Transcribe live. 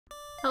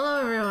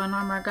Hello everyone,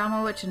 I'm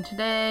Argama Witch, and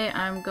today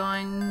I'm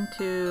going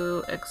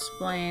to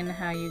explain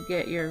how you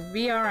get your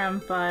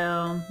VRM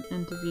file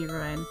into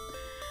Vroid.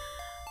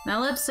 Now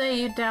let's say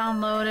you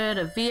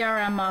downloaded a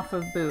VRM off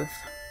of Booth,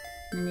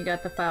 and you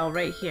got the file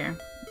right here,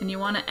 and you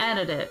want to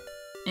edit it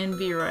in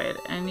Vroid,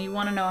 and you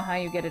want to know how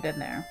you get it in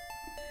there.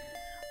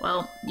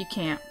 Well, you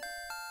can't.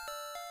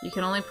 You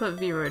can only put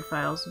Vroid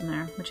files in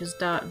there, which is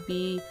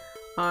 .vroid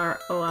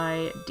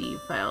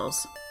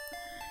files.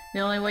 The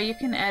only way you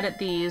can edit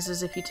these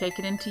is if you take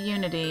it into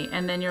Unity,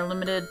 and then you're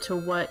limited to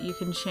what you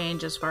can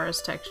change as far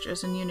as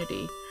textures in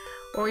Unity.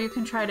 Or you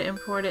can try to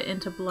import it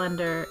into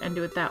Blender and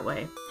do it that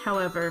way.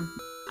 However,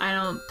 I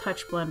don't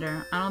touch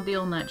Blender. I don't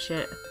deal in that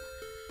shit.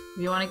 If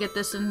you want to get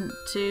this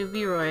into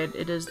Vroid,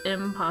 it is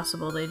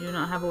impossible. They do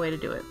not have a way to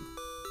do it.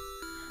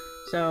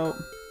 So,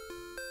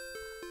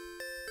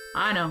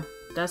 I know,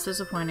 that's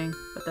disappointing,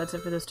 but that's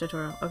it for this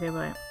tutorial. Okay,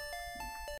 bye.